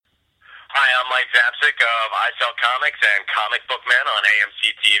I'm Mike Zapsik of I Sell Comics and Comic Book Men on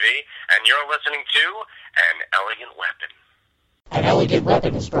AMC TV, and you're listening to An Elegant Weapon. An Elegant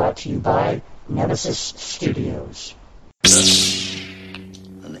Weapon is brought to you by Nemesis Studios.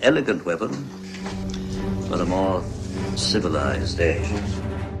 An elegant weapon for a more civilized age.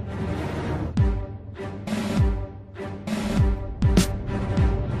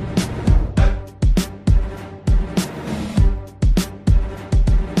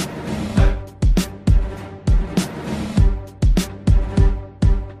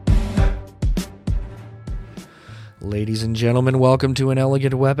 Ladies and gentlemen, welcome to An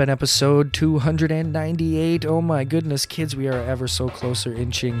Elegant Weapon, episode 298. Oh my goodness, kids, we are ever so closer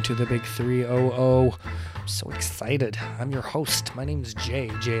inching to the big 300. I'm so excited. I'm your host. My name is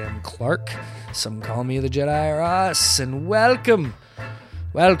J.M. Clark. Some call me the Jedi Ross, and welcome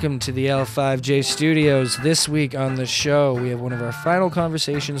to the L5J Studios. This week on the show, we have one of our final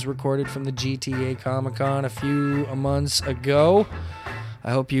conversations recorded from the GTA Comic-Con a few months ago. I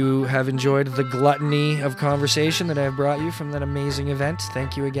hope you have enjoyed the gluttony of conversation that I have brought you from that amazing event.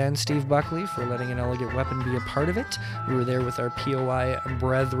 Thank you again, Steve Buckley, for letting An Elegant Weapon be a part of it. We were there with our POI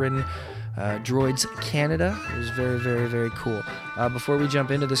brethren, Droids Canada. It was very, very, very cool. Before we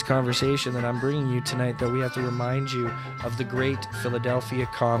jump into this conversation that I'm bringing you tonight, though, we have to remind you of the great Philadelphia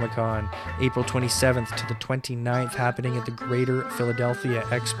Comic-Con, April 27th to the 29th, happening at the Greater Philadelphia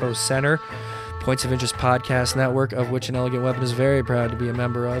Expo Center. Points of Interest Podcast Network, of which An Elegant Weapon is very proud to be a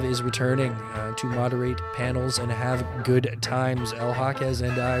member of, is returning to moderate panels and have good times. El Jaquez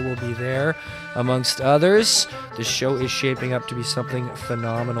and I will be there, amongst others. The show is shaping up to be something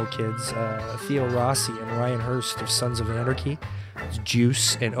phenomenal, kids. Theo Rossi and Ryan Hurst of Sons of Anarchy,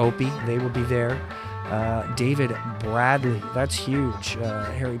 Juice and Opie, they will be there. David Bradley, that's huge.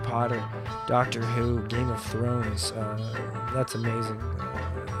 Harry Potter, Doctor Who, Game of Thrones, that's amazing.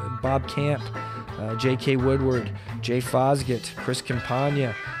 Bob Camp, J.K. Woodward, Jay Fosgett, Chris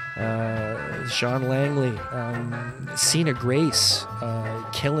Campagna, Sean Langley, Cena Grace,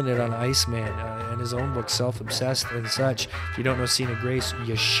 killing it on Iceman, and his own book, Self-Obsessed and such. If you don't know Cena Grace,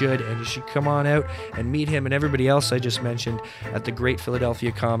 you should, and you should come on out and meet him and everybody else I just mentioned at the Great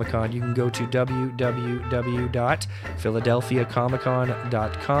Philadelphia Comic-Con. You can go to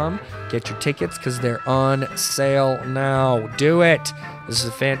www.philadelphiacomiccon.com. Get your tickets because they're on sale now. Do it! This is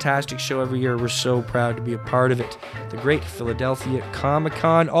a fantastic show every year. We're so proud to be a part of it. The Great Philadelphia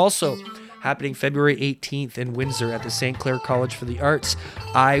Comic-Con, also happening February 18th in Windsor at the St. Clair College for the Arts.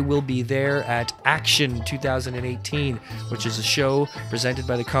 I will be there at Action 2018, which is a show presented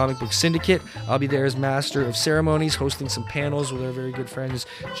by the Comic Book Syndicate. I'll be there as Master of Ceremonies, hosting some panels with our very good friends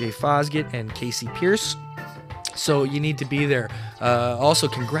Jay Fosgett and Casey Pierce. So you need to be there. Also,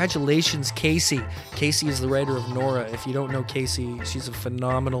 congratulations, Casey. Casey is the writer of Nora. If you don't know Casey, she's a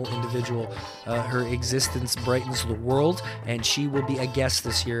phenomenal individual. Her existence brightens the world, and she will be a guest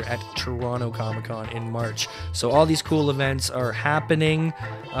this year at Toronto Comic-Con in March. So all these cool events are happening.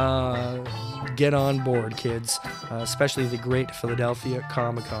 Get on board, kids, especially the Great Philadelphia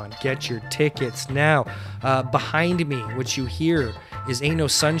Comic-Con. Get your tickets now. Behind me, what you hear is Ain't No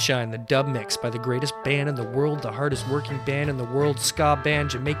Sunshine, the dub mix by the greatest band in the world, the hardest working band in the world, ska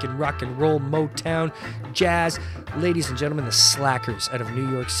band, Jamaican rock and roll, Motown, jazz. Ladies and gentlemen, the Slackers out of New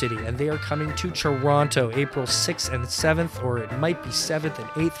York City, and they are coming to Toronto April 6th and 7th, or it might be 7th and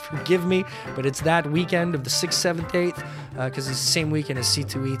 8th, forgive me, but it's that weekend of the 6th, 7th, 8th, because it's the same weekend as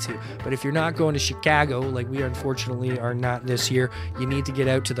C2E2. But if you're not going to Chicago, like we unfortunately are not this year, you need to get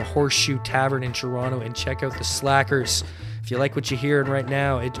out to the Horseshoe Tavern in Toronto and check out the Slackers. If you like what you're hearing right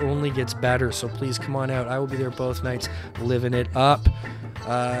now, it only gets better, so please come on out. I will be there both nights, living it up,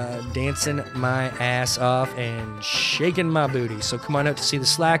 dancing my ass off and shaking my booty. So come on out to see the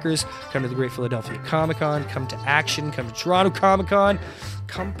Slackers, come to the Great Philadelphia Comic-Con, come to Action, come to Toronto Comic-Con.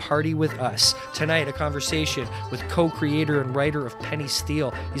 Come party with us. Tonight, a conversation with co-creator and writer of Penny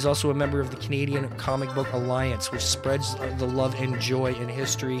Steele. He's also a member of the Canadian Comic Book Alliance, which spreads the love and joy and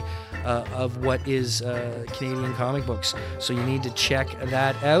history of what is Canadian comic books. So you need to check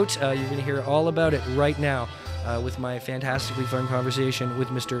that out. You're going to hear all about it right now with my fantastically fun conversation with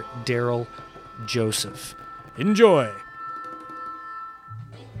Mr. Daryl Joseph. Enjoy.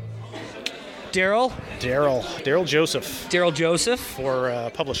 Daryl Joseph. Daryl Joseph.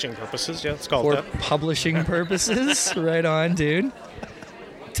 For publishing purposes, yeah, it's called For that. publishing purposes. Right on, dude.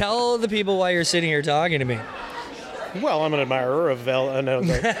 Tell the people why you're sitting here talking to me. Well, I'm an admirer of I'm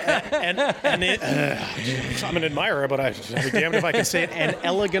an admirer, but I'd be damned if I can say it. An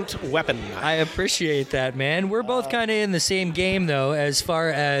elegant weapon. I appreciate that, man. We're both kind of in the same game, though, as far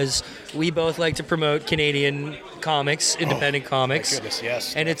as we both like to promote Canadian comics, independent comics. My goodness,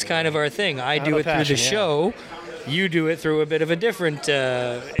 yes. And it's kind of our thing. I do a it through passion, the yeah. show. You do it through a bit of a different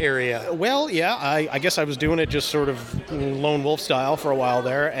area. Well, yeah, I guess I was doing it just sort of lone wolf style for a while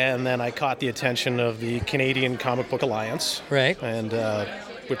there, and then I caught the attention of the Canadian Comic Book Alliance. Right. And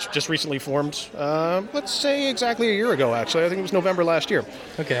which just recently formed, let's say exactly a year ago, actually. I think it was November last year.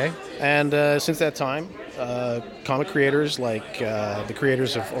 Okay. And since that time, comic creators like the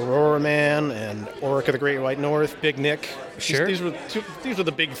creators of Aurora Man and Orica the Great White North, Big Nick. Sure. These were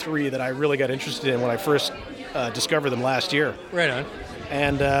the big three that I really got interested in when I first discovered them last year. Right on.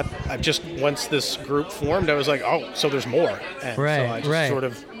 And I've just, once this group formed, I was like, oh, so there's more. And so I just sort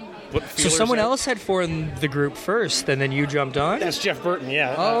of put So feelers someone out. else had formed the group first, and then you jumped on? That's Jeff Burton,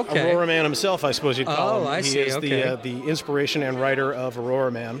 yeah. Oh, okay. Aurora Man himself, I suppose you'd call him. I He see, is okay. the inspiration and writer of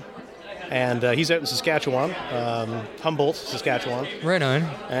Aurora Man. And he's out in Saskatchewan, Humboldt, Saskatchewan. Right on.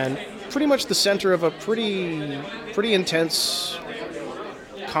 And pretty much the center of a pretty intense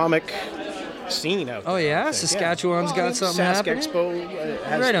comic scene out there. Oh, yeah? I think. Saskatchewan's got something Sask happening? Expo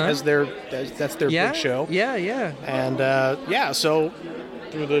has, Right on. has that's their Yeah? big show. Yeah, yeah. And so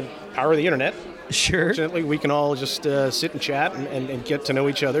through the power of the internet, Sure. fortunately, we can all just sit and chat and get to know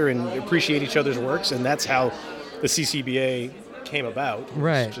each other and appreciate each other's works, and that's how the CCBA came about. It was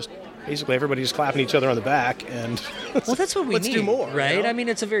Right. just basically everybody just clapping each other on the back, and Well, that's what we let's need, do more, right? you know? I mean,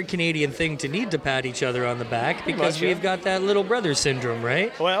 it's a very Canadian thing to need to pat each other on the back because much, yeah. we've got that little brother syndrome,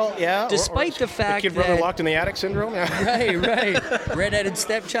 right? Well, yeah. Despite the fact the kid brother that- locked in the attic syndrome. Yeah. Right. Redheaded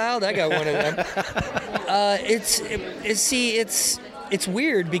stepchild. I got one of them. It's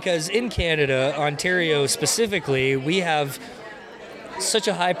weird because in Canada, Ontario specifically, we have such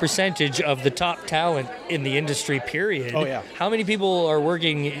a high percentage of the top talent in the industry, period. Oh, yeah. How many people are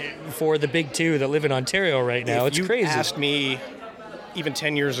working for the big two that live in Ontario right now? If It's you crazy. asked me even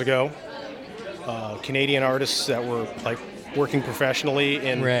 10 years ago, Canadian artists that were like working professionally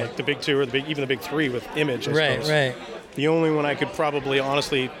in Right. like, the big two or even the big three with Image, I Right, suppose. right. The only one I could probably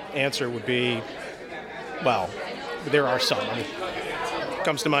honestly answer would be, well, there are some. I mean,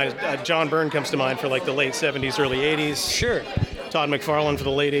 comes to mind, John Byrne comes to mind for like the late 70s, early 80s. Sure. Todd McFarlane for the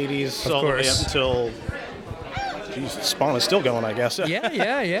late 80s, Of all the way course. up until, geez, Spawn is still going, I guess. Yeah,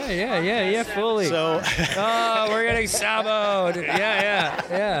 fully. So, Oh, we're getting saboed.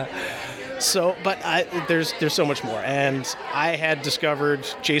 Yeah. so, but there's so much more. And I had discovered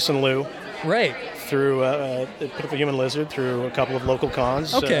Jason Liu Right. through the Pitiful Human Lizard, through a couple of local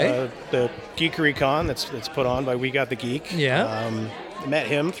cons. Okay. The Geekery Con that's put on by We Got the Geek. Yeah. Met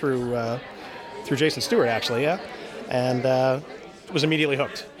him through Jason Stewart, actually, yeah. And was immediately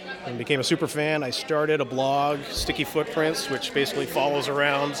hooked and became a super fan. I started a blog, Sticky Footprints, which basically follows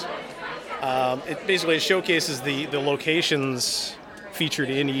around. It showcases the locations featured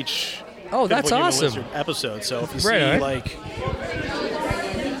in each Oh, that's Pitiful Human awesome. Lizard episode. So if you Right see on. like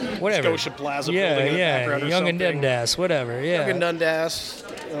Whatever. Scotia Plaza building in the background or Young and something. Dundas, whatever. Yeah. Young and Dundas,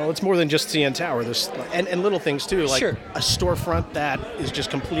 it's more than just CN Tower. There's and little things too, like Sure. a storefront that is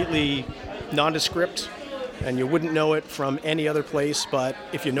just completely nondescript, and you wouldn't know it from any other place. But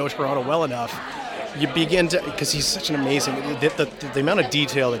if you know Toronto well enough, you begin to, because he's such an amazing. The amount of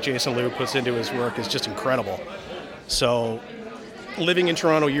detail that Jason Liu puts into his work is just incredible. So, living in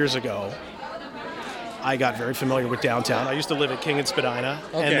Toronto years ago, I got very familiar with downtown. I used to live at King and Spadina.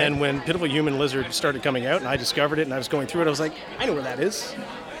 Okay. And then when Pitiful Human Lizard started coming out and I discovered it and I was going through it, I was like, I know where that is.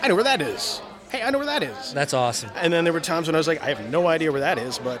 I know where that is. Hey, I know where that is. That's awesome. And then there were times when I was like, I have no idea where that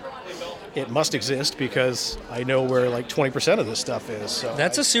is, but it must exist because I know where like 20% of this stuff is. So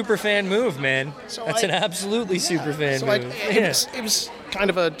That's a super fan move, man. So That's an absolutely super fan so move. it was kind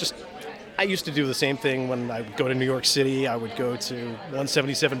of a just. I used to do the same thing when I would go to New York City. I would go to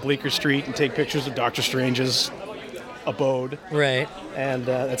 177 Bleecker Street and take pictures of Doctor Strange's abode. Right. And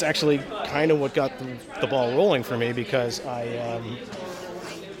that's actually kind of what got the ball rolling for me, because I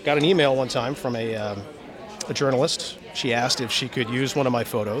got an email one time from a journalist. She asked if she could use one of my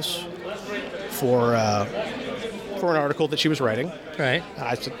photos for an article that she was writing. Right. And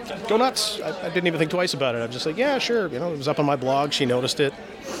I said, go nuts. I didn't even think twice about it. I'm just like, yeah, sure. It was up on my blog. She noticed it.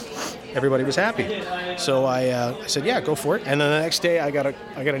 Everybody was happy. So I said, yeah, go for it. And then the next day I got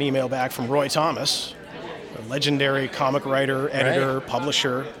an email back from Roy Thomas, a legendary comic writer, editor, Right.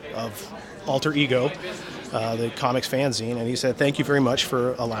 publisher of Alter Ego, the comics fanzine. And he said, thank you very much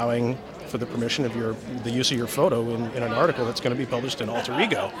for allowing for the permission of the use of your photo in an article that's going to be published in Alter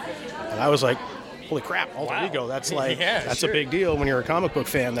Ego. And I was like, holy crap, alter Wow. ego. That's like Yeah, that's sure. a big deal when you're a comic book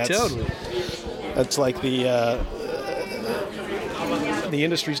fan. That's Totally. That's like the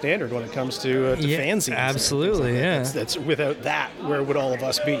industry standard when it comes to fanzines. absolutely, yeah. That's without that, where would all of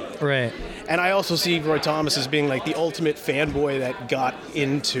us be? Right. And I also see Roy Thomas as being like the ultimate fanboy that got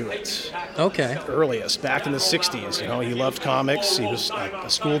into it Okay. earliest, back in the 60s. You know, he loved comics. He was a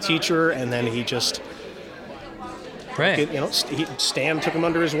school teacher, and then he just, Right. you know, Stan took him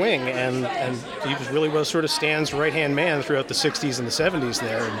under his wing, and he really was sort of Stan's right-hand man throughout the 60s and the 70s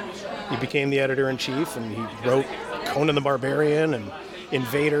there. And he became the editor-in-chief, and he wrote Conan the Barbarian and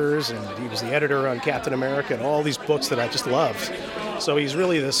Invaders, and he was the editor on Captain America and all these books that I just loved. So he's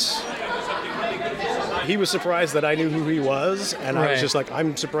really this... He was surprised that I knew who he was, and I was Right. just like,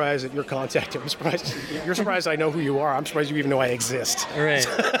 I'm surprised that you're contacting. I'm surprised. You're surprised I know who you are. I'm surprised you even know I exist. Right.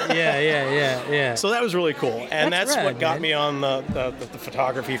 Yeah. So that was really cool, and That's that's rad, what got man. me on the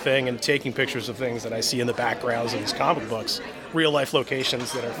photography thing and taking pictures of things that I see in the backgrounds of these comic books, real life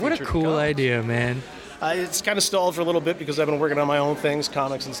locations that are. What a featured in cool comics. idea, man. It's kind of stalled for a little bit because I've been working on my own things,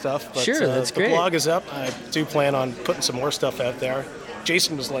 comics and stuff. But, Sure, that's the great. blog is up. I do plan on putting some more stuff out there.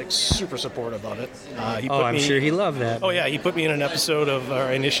 Jason was like super supportive of it. He Oh, put I'm me- sure he loved that. Oh yeah, he put me in an episode of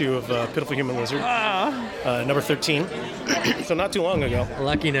an issue of Pitiful Human Lizard, number 13. So not too long ago.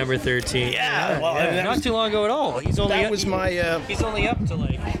 Lucky number 13. Yeah, well, and that not was- too long ago at all. He's only That was my. he's only up to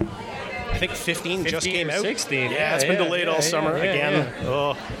like I think 15 just 15 came or out. 16. Yeah, it's been delayed all summer again. yeah.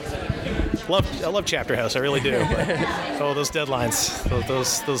 Oh, I love Chapter House. I really do. But, those deadlines,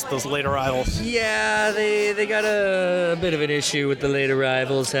 those late arrivals. Yeah, they got a bit of an issue with the late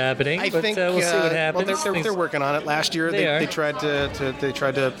arrivals happening, I but think we'll see what happens. Well, they're working on it. Last year They are. they tried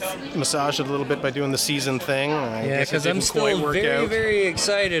to massage it a little bit by doing the season thing. I Yeah, guess it because I'm didn't quite still work very, out. very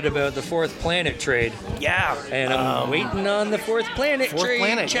excited about the Fourth Planet trade. Yeah, And I'm waiting on the Fourth Planet Fourth trade.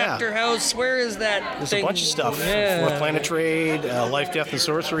 Planet, Chapter House, where is that There's thing? a bunch of stuff. Yeah. Fourth Planet Trade, Life, Death, and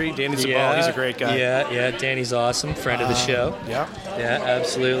Sorcery. Danny Zabal, he's a great guy. Yeah, Danny's awesome, friend of the show. Yeah. Yeah,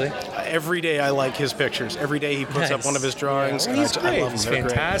 absolutely. Every day I like his pictures. Every day he puts up Nice. one of his drawings. Yeah, and he's I great. love them. He's They're great,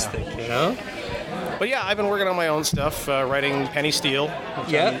 yeah. fantastic, you know? But yeah, I've been working on my own stuff, writing Penny Steele. which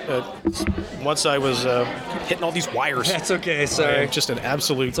Yeah. Once I was hitting all these wires. That's okay, I sorry. am just an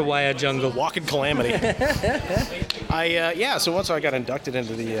absolute It's a Wyatt jungle. walking calamity. So once I got inducted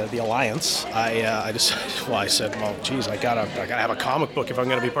into the Alliance, I decided. Well, I said, well, geez, I gotta have a comic book if I'm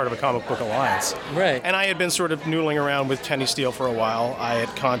gonna be part of a comic book alliance. Right. And I had been sort of noodling around with Penny Steele for a while. I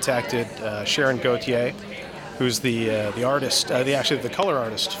had contacted Sharon Gauthier, who's the artist, the color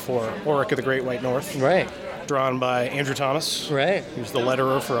artist for Auric of the Great White North, Right, drawn by Andrew Thomas. right. Who's the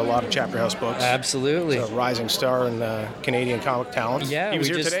letterer for a lot of Chapter House books. Absolutely. A rising star in Canadian comic talent. Yeah, he was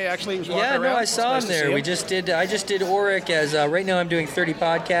we here just- today. Actually, he was walking Yeah, no, around. I It's saw nice him to see there. I just did Auric as right now I'm doing 30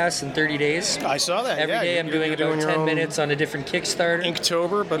 podcasts in 30 days. I saw that. Every yeah, day I'm you're doing about your 10 own minutes on a different Kickstarter.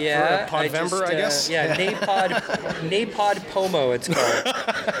 Inktober, but Yeah, for Podvember, I guess. Yeah, Napod Pomo, it's called.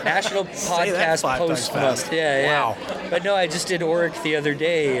 National that Podcast 5 times Post fast. Month. Yeah. Wow. But no, I just did Auric the other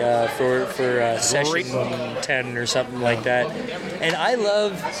day for session 10 or something like that. And I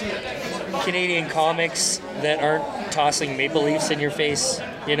love Canadian comics that aren't tossing maple leafs in your face.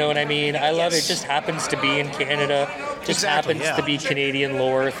 You know what I mean? I love it. Just happens to be in Canada. Just Exactly, happens yeah. to be Canadian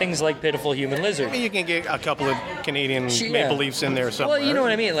lore. Things like Pitiful Human Lizard. I mean, you can get a couple of Canadian Yeah. maple leafs in there somewhere. Well, you know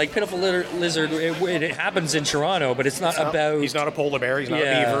what I mean. Like Pitiful Lizard, it happens in Toronto, but it's not about. He's not a polar bear. He's not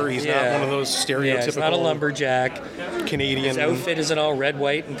Yeah, a beaver. He's yeah. not one of those stereotypical Yeah, it's not a lumberjack. Canadian. His outfit isn't all red,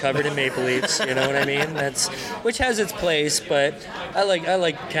 white, and covered in maple leaves. You know what I mean? Which has its place, but I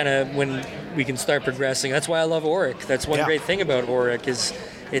like kind of when we can start progressing. That's why I love Auric. That's one Yeah. great thing about Auric is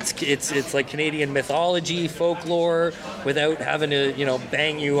it's like Canadian mythology, folklore, without having to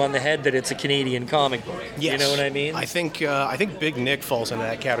bang you on the head that it's a Canadian comic book. Yes. You know what I mean? I think Big Nick falls into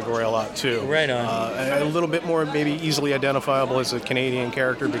that category a lot too. Right on. A little bit more maybe easily identifiable as a Canadian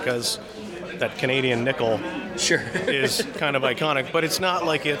character because that Canadian nickel Sure. is kind of iconic, but it's not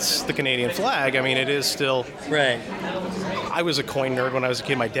like it's the Canadian flag. I mean, it is still. Right. I was a coin nerd when I was a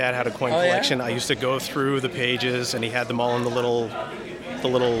kid. My dad had a coin Oh, yeah? collection. I used to go through the pages, and he had them all in the little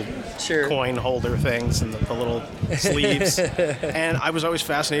Sure. coin holder things and the little sleeves. And I was always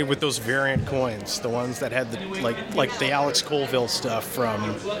fascinated with those variant coins, the ones that had the like the Alex Colville stuff from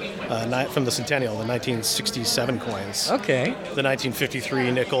the Centennial, the 1967 coins. Okay. The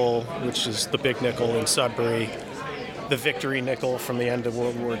 1953 nickel, which is the big nickel in Sudbury. The Victory nickel from the end of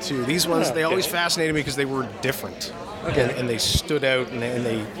World War II. These ones, they always fascinated me because they were different. Okay. And they stood out, and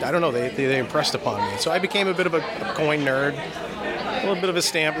they I don't know, they impressed upon me. So I became a bit of a coin nerd, a little bit of a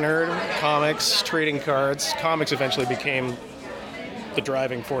stamp nerd, comics, trading cards. Comics eventually became the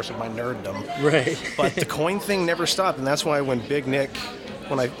driving force of my nerddom. Right. But the coin thing never stopped, and that's why when Big Nick,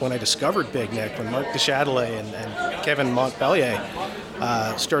 when I discovered Big Nick, when Marc Duchâtelet and Kevin Montpellier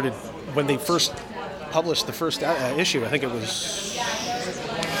started, when they first published the first issue, I think it was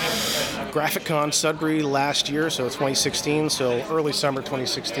GraphicCon Sudbury last year, so 2016, so early summer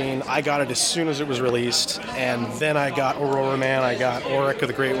 2016. I got it as soon as it was released, and then I got Aurora Man, I got Auric of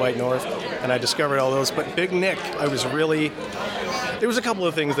the Great White North, and I discovered all those. But Big Nick, there was a couple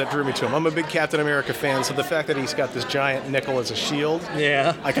of things that drew me to him. I'm a big Captain America fan, so the fact that he's got this giant nickel as a shield,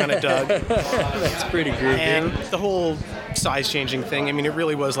 I kind of dug. That's pretty groovy. And the whole size-changing thing, I mean, it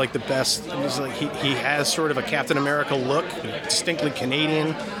really was like the best. It was like he has sort of a Captain America look, distinctly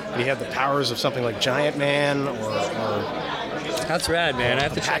Canadian. He had the powers of something like Giant Man or That's rad, man. I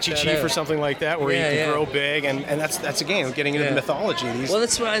have to check Apache that Chief out. or something like that, where you can grow big, and that's again getting into mythology. Well,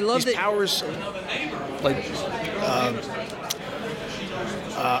 that's what I love. These powers, like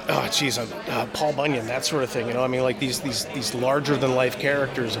Paul Bunyan, that sort of thing. You know, I mean, like these larger than life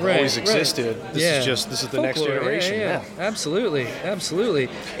characters have always existed. This is the next iteration. Yeah. Absolutely.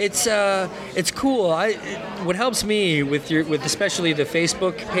 It's cool. What helps me with especially the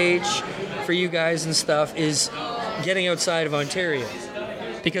Facebook page for you guys and stuff is getting outside of Ontario.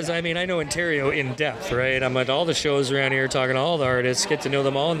 Because, I mean, I know Ontario in depth, right? I'm at all the shows around here talking to all the artists, get to know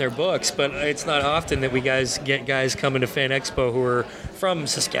them all in their books, but it's not often that we get guys coming to Fan Expo who are from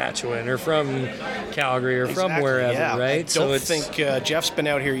Saskatchewan or from Calgary or from wherever, right? I don't think Jeff's been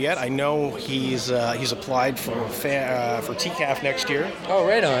out here yet. I know he's applied for TCAF next year. Oh,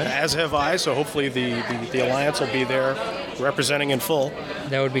 right on. As have I, so hopefully the Alliance will be there representing in full.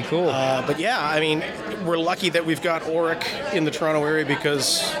 That would be cool. But yeah, I mean, we're lucky that we've got Auric in the Toronto area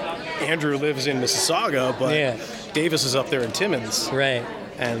because Andrew lives in Mississauga, but Davis is up there in Timmins. Right.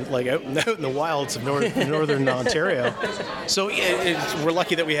 And like out in the wilds of northern Ontario. So we're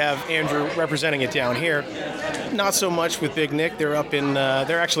lucky that we have Andrew representing it down here. Not so much with Big Nick. They're up in,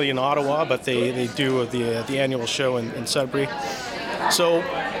 they're actually in Ottawa, but they do the annual show in Sudbury. So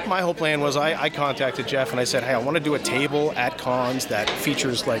my whole plan was I contacted Jeff and I said, hey, I want to do a table at cons that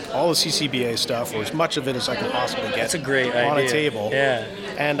features like all the CCBA stuff, or as much of it as I can possibly get. That's a great on idea. A table. Yeah.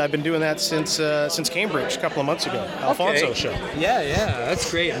 And I've been doing that since Cambridge a couple of months ago. Alfonso show. Yeah, that's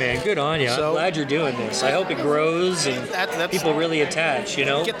great, man. Good on you. So, I'm glad you're doing this. I hope it grows and that's people really attach, you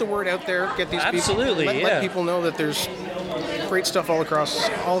know? Get the word out there. Get these Absolutely, people. Let people know that there's great stuff all across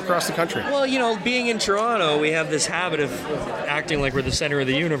the country. Well, you know, being in Toronto, we have this habit of acting like we're the center of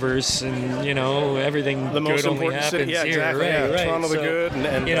the universe, and you know, everything the most good only important happens city. Yeah, here. exactly. Right. Toronto the good,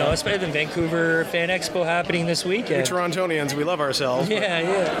 and you know, it's better than Vancouver Fan Expo happening this weekend. We Torontonians, we love ourselves. Yeah.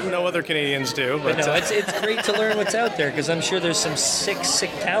 No other Canadians do. But no, it's great to learn what's out there because I'm sure there's some sick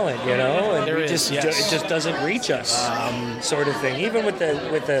talent, you know, and it just doesn't reach us, sort of thing. Even with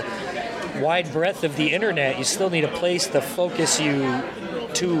the wide breadth of the internet, you still need a place to focus you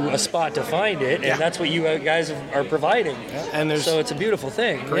to a spot to find it, and that's what you guys are providing. Yeah. And so it's a beautiful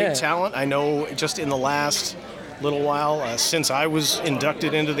thing. Great talent. I know just in the last little while, since I was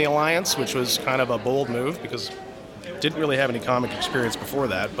inducted into the Alliance, which was kind of a bold move because didn't really have any comic experience before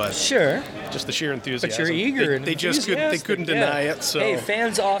that, but sure, just the sheer enthusiasm. But you're eager. They just couldn't deny it. So hey,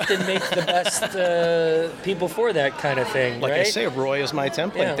 fans often make the best people for that kind of thing. Like right? I say, Roy is my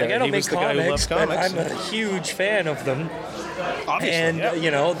template. Yeah, there. Like I don't he make was the guy who loves but comics. I'm a huge fan of them. Obviously, and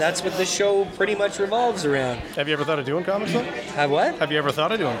you know that's what the show pretty much revolves around. Have you ever thought of doing comics though? Have what? Have you ever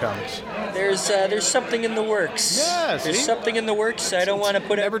thought of doing comics? There's something in the works. Yeah, there's something in the works. I don't want to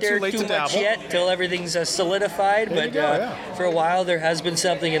put out there too much yet till everything's solidified. But for a while there has been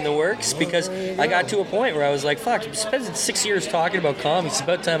something in the works because I got to a point where I was like, "Fuck, I'm spending 6 years talking about comics. It's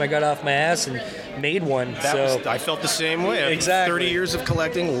about time I got off my ass and made one." I felt the same way. Exactly. 30 years of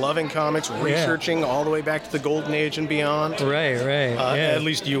collecting, loving comics, researching all the way back to the Golden Age and beyond. Right. At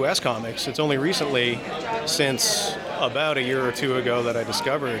least U.S. comics. It's only recently, since about a year or two ago, that I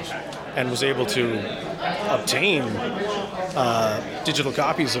discovered and was able to obtain digital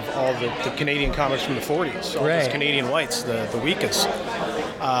copies of all the Canadian comics from the 40s, all those Canadian whites, the weakest.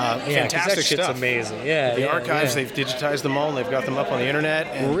 Fantastic stuff. It's amazing. Yeah. The archives, they've digitized them all and they've got them up on the internet.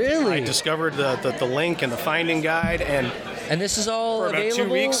 And really? I discovered the link and the finding guide, and this is all for about available?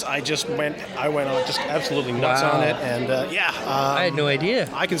 2 weeks. I went on just absolutely nuts on it, and I had no idea.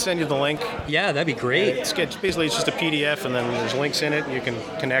 I can send you the link. Yeah, that'd be great. It's just a PDF, and then there's links in it, and you can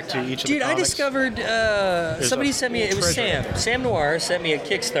connect to each of the comics. Dude, I discovered somebody sent me. It was Sam Noir sent me a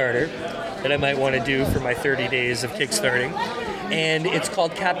Kickstarter that I might want to do for my 30 days of kickstarting. and it's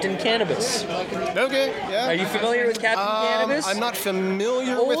called Captain Cannabis. Okay, yeah. Are you familiar with Captain Cannabis? I'm not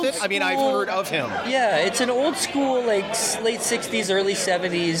familiar with it. I mean, I've heard of him. Yeah, it's an old school, like late 60s, early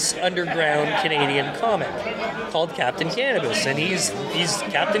 70s underground Canadian comic called Captain Cannabis, and he's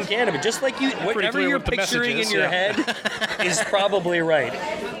Captain Cannabis, just like you. Whatever you're picturing in your head is probably right.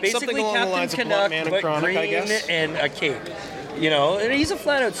 Basically, Something along Captain the lines of Canuck, Blunt Man and but Chronic, green I guess. and a cape. You know, and he's a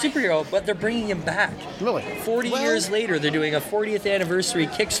flat-out superhero, but they're bringing him back. Really? 40 years later, they're doing a 40th anniversary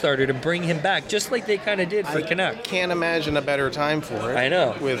Kickstarter to bring him back, just like they kind of did for Canuck. Can't imagine a better time for it. I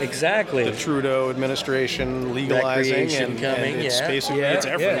know, with exactly. the Trudeau administration legalizing Recreation and coming, it's yeah. basically Yeah, it's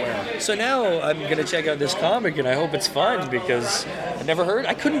everywhere. yeah. So now I'm gonna check out this comic, and I hope it's fun because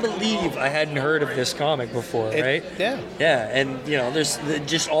I couldn't believe I hadn't heard of this comic before, right? Yeah. Yeah, and you know, it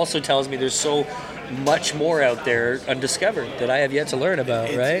just also tells me there's so much more out there undiscovered that I have yet to learn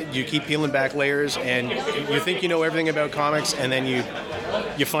about, right? You keep peeling back layers, and you think you know everything about comics, and then you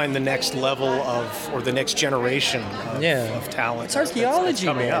find the next level or the next generation of talent. It's archaeology, that's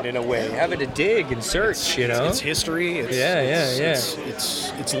coming man, up. in a way. Having to dig and search, you know? It's history.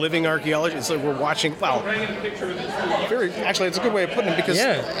 It's living archaeology. It's like we're watching. Well, actually, it's a good way of putting it because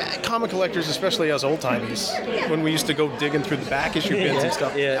comic collectors, especially us old timies, when we used to go digging through the back issue bins and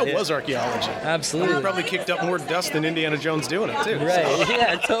stuff, that was archaeology. Absolutely. We probably kicked up more dust than Indiana Jones doing it too. Right?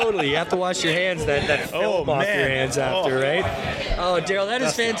 Yeah, totally. You have to wash your hands. That film off your hands after, right? Oh, Daryl, that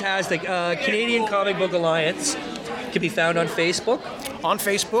is fantastic. Canadian Comic Book Alliance can be found on Facebook. On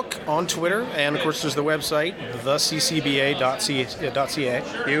Facebook, on Twitter, and of course there's the website, theccba.ca.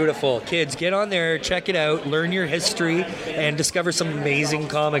 Beautiful. Kids, get on there, check it out, learn your history, and discover some amazing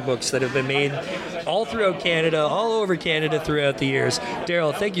comic books that have been made all throughout Canada, all over Canada throughout the years.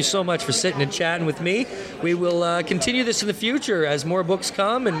 Daryl, thank you so much for sitting and chatting with me. We will continue this in the future as more books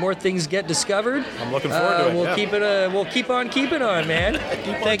come and more things get discovered. I'm looking forward to it. We'll keep on keeping on, man.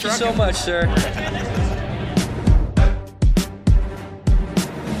 Thank you so much, sir.